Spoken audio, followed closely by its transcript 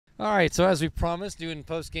All right, so as we promised, doing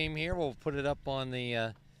post game here, we'll put it up on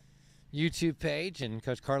the YouTube page, and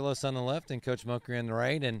Coach Carlos on the left and Coach Mokry on the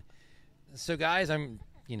right. And so, guys,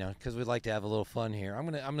 because we'd like to have a little fun here, I'm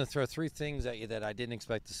gonna throw three things at you that I didn't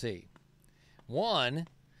expect to see. One,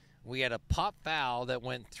 we had a pop foul that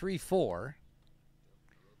went 3-4.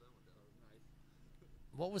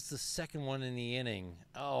 What was the second one in the inning?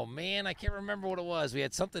 Oh man, I can't remember what it was. We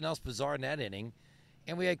had something else bizarre in that inning,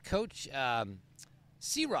 and we had Coach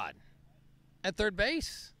C-Rod at third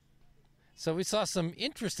base. So we saw some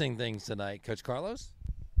interesting things tonight, Coach Carlos.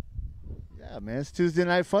 Yeah, man, it's Tuesday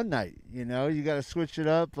night fun night. You got to switch it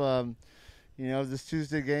up. This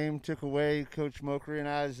Tuesday game took away Coach Mokry and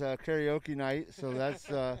I's karaoke night, so that's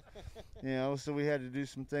so we had to do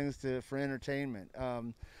some things for entertainment.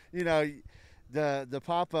 The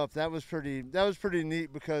pop up that was pretty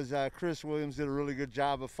neat because Chris Williams did a really good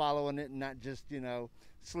job of following it and not just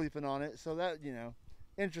sleeping on it. So that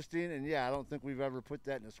interesting, and I don't think we've ever put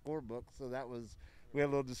that in a scorebook. So we had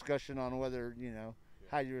a little discussion on whether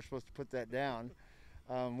how you were supposed to put that down.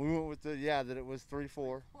 We went with that it was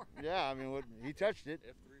 3-4. Yeah, I mean he touched it.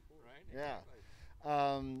 F3-4, right?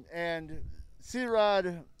 Yeah, and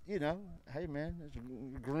C-Rod, hey man, it's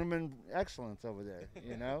grooming excellence over there.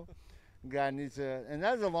 Guy needs and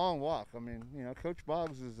that's a long walk. I mean, Coach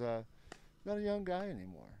Boggs is not a young guy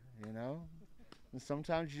anymore. And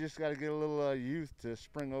sometimes you just got to get a little youth to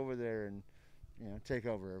spring over there and, take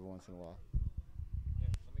over every once in a while. Yeah,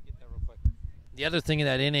 let me get that real quick. The other thing in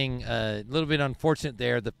that inning, a little bit unfortunate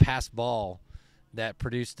there, the pass ball that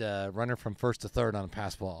produced a runner from first to third on a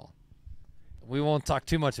pass ball. We won't talk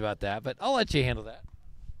too much about that, but I'll let you handle that.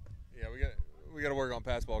 Yeah, we got to work on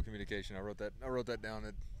pass ball communication. I wrote that down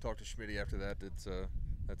and talked to Schmitty after that. It's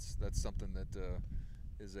that's something that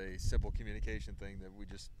is a simple communication thing that we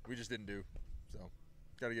just didn't do. So,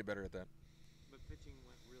 got to get better at that. But pitching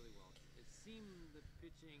went really well. It seemed the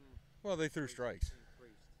pitching. Well, they threw strikes.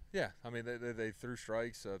 Yeah, I mean they threw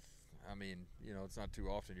strikes. I mean, it's not too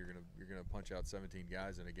often you're gonna punch out 17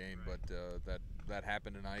 guys in a game, right. But that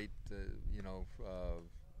happened tonight.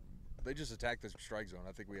 They just attacked the strike zone.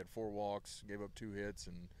 I think we had 4 walks, gave up 2 hits,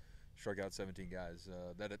 and struck out 17 guys.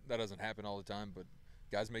 That doesn't happen all the time, but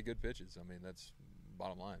guys make good pitches. I mean, that's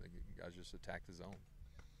bottom line. The guys just attack the zone.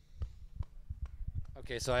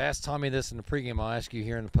 Okay, so I asked Tommy this in the pregame. I'll ask you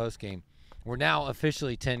here in the postgame. We're now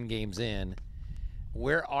officially 10 games in.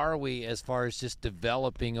 Where are we as far as just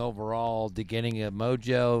developing overall, to getting a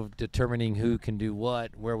mojo, determining who can do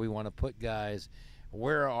what, where we want to put guys?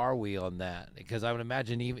 Where are we on that? Because I would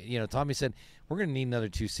imagine even, Tommy said we're going to need another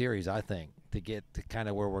 2 series, I think, to get to kind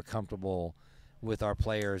of where we're comfortable with our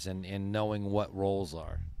players and knowing what roles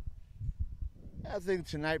are. I think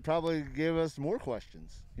tonight probably gave us more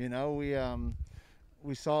questions.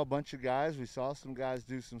 We saw a bunch of guys. We saw some guys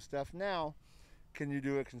do some stuff. Now, can you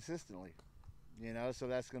do it consistently? So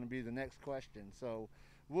that's going to be the next question. So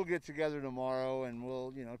we'll get together tomorrow and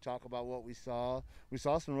we'll, talk about what we saw. We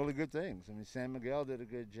saw some really good things. I mean, San Miguel did a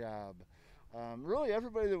good job. Really,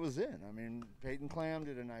 everybody that was in. I mean, Peyton Clam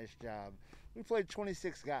did a nice job. We played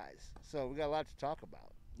 26 guys, so we got a lot to talk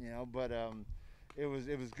about. But it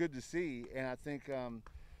was good to see, and I think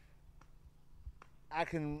I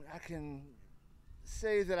can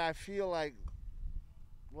say that I feel like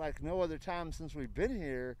no other time since we've been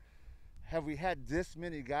here have we had this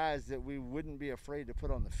many guys that we wouldn't be afraid to put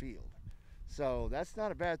on the field. So that's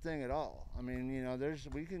not a bad thing at all. I mean,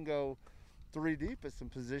 we can go 3 deep at some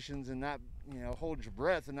positions and not, hold your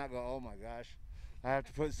breath and not go, oh my gosh, I have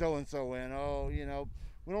to put so-and-so in. Oh, we don't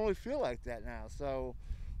really feel like that now. So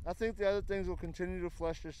I think the other things will continue to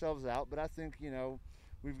flesh themselves out, but I think,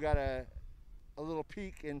 we've got a little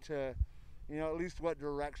peek into, at least what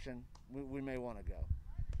direction we may want to go.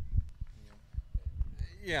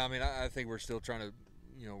 Yeah, I mean, I think we're still trying to,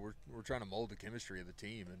 we're trying to mold the chemistry of the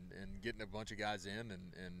team and getting a bunch of guys in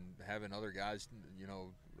and having other guys,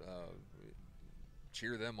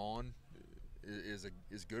 cheer them on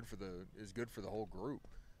is good for the whole group.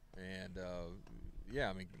 And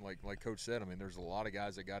I mean, like Coach said, I mean, there's a lot of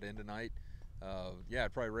guys that got in tonight.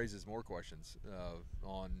 It probably raises more questions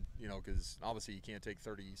on, because obviously you can't take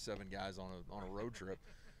 37 guys on a road trip.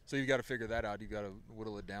 So you've got to figure that out. You've got to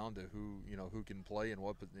whittle it down to who can play in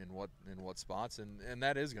what spots, and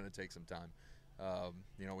that is going to take some time.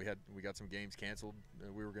 We got some games canceled.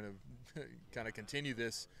 We were going to kind of continue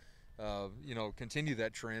this, continue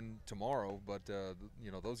that trend tomorrow, but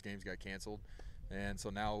those games got canceled, and so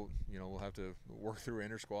now we'll have to work through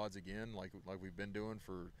inter squads again, like we've been doing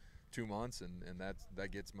for 2 months, and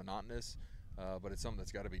that gets monotonous. But it's something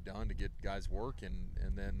that's got to be done to get guys work and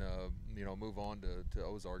then move on to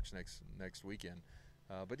Ozarks next weekend.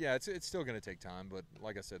 But yeah, it's still going to take time. But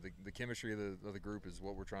like I said, the chemistry of the group is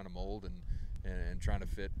what we're trying to mold and trying to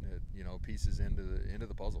fit pieces into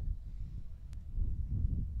the puzzle.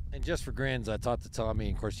 And just for grins, I talked to Tommy.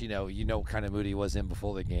 And of course, you know what kind of mood he was in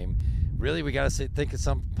before the game. Really, we got to think of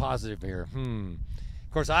something positive here.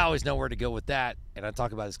 Of course, I always know where to go with that, and I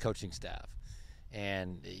talk about his coaching staff.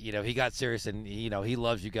 And he got serious, and he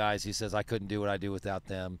loves you guys. He says I couldn't do what I do without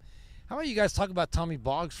them. How about you guys talk about Tommy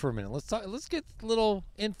Boggs for a minute? Let's get a little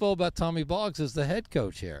info about Tommy Boggs as the head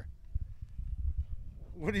coach here.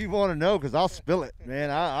 What do you want to know? Because I'll spill it,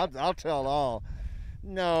 man. I'll tell all.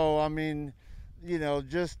 No, I mean,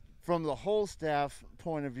 just from the whole staff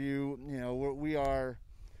point of view, we are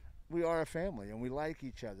a family, and we like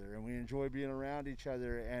each other, and we enjoy being around each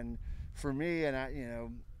other. And for me, and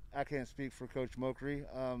I can't speak for Coach Mokry,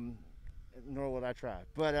 nor would I try.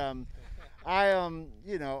 But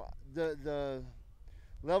the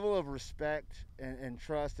level of respect and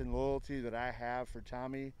trust and loyalty that I have for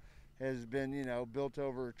Tommy has been, built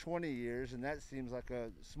over 20 years, and that seems like a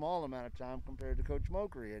small amount of time compared to Coach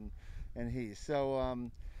Mokry and he. So,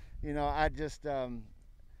 I just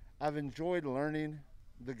I've enjoyed learning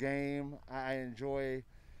the game. I enjoy,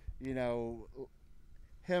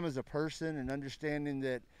 him as a person and understanding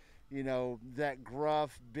that, that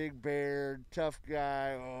gruff, big bear, tough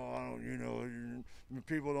guy. Oh,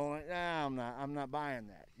 people don't like. Nah, I'm not buying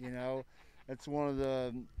that. That's one of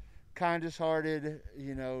the kindest-hearted,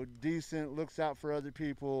 decent, looks out for other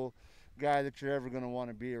people, guy that you're ever going to want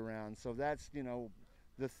to be around. So that's,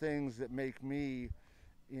 the things that make me,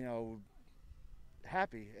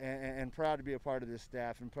 happy and proud to be a part of this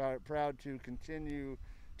staff, and proud to continue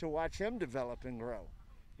to watch him develop and grow.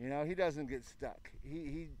 He doesn't get stuck.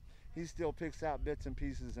 He still picks out bits and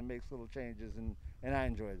pieces and makes little changes, and I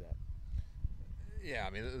enjoy that. Yeah,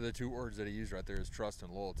 I mean, the two words that he used right there is trust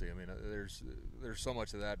and loyalty. I mean, there's so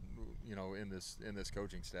much of that, in this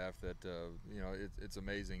coaching staff that it's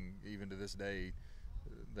amazing even to this day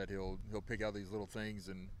that he'll pick out these little things,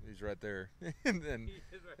 and he's right there, and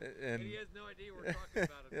he has no idea we're talking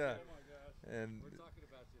about him. Yeah. Oh my gosh. And we're talking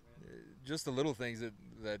about you, man. Just the little things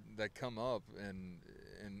that come up and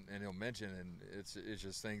he'll mention, and it's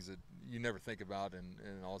just things that you never think about,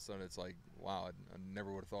 and all of a sudden it's like, wow, I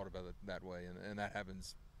never would have thought about it that way, and that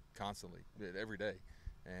happens constantly, every day.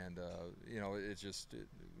 And it's just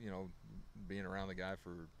being around the guy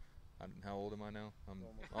for, how old am I now?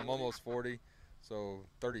 I'm almost 40, so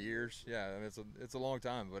 30 years. Yeah, I mean, it's a long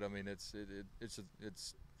time, but I mean it's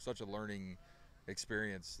such a learning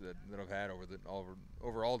experience that I've had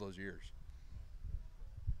over all those years.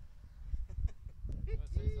 You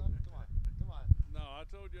want to say something? Come on. No, I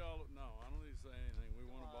told y'all. No, I don't need to say anything. We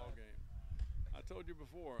won a ball game. I told you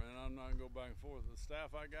before, and I'm not gonna go back and forth. The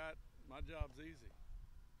staff I got, my job's easy.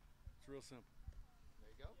 It's real simple. There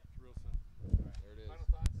you go. It's real simple. Right. There it is. Final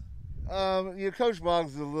thoughts? Coach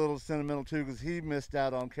Boggs is a little sentimental too, because he missed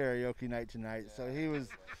out on karaoke night tonight. Yeah, so he was.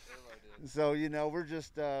 Everybody did. So we're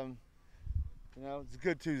just. It's a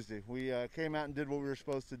good Tuesday. We came out and did what we were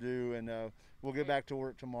supposed to do, and we'll get back to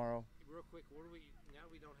work tomorrow. Real quick, now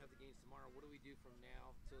we don't have the games tomorrow, what do we do from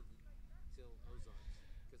now till Ozarks?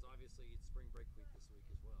 Because obviously it's spring break week this week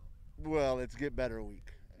as well. Well, it's get better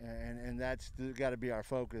week, and that's got to be our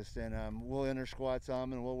focus. And we'll enter squat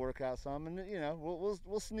some, and we'll work out some, and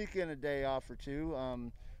we'll sneak in a day off or two.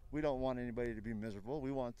 We don't want anybody to be miserable.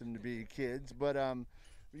 We want them to be kids, but I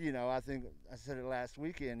think I said it last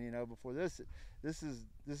weekend. Before this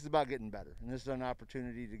is about getting better, and this is an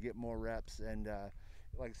opportunity to get more reps and.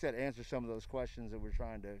 Like I said, answer some of those questions that we're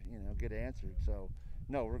trying to, get answered. So,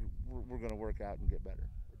 no, we're going to work out and get better.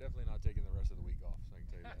 We're definitely not taking the rest of the week off, so I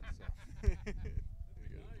can tell you that. So.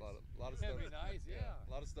 A lot of stuff. That'd be nice, yeah.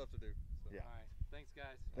 A lot of stuff to do. So. Yeah. All right. Thanks,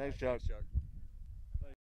 guys. Thanks, Chuck. Thanks, Chuck.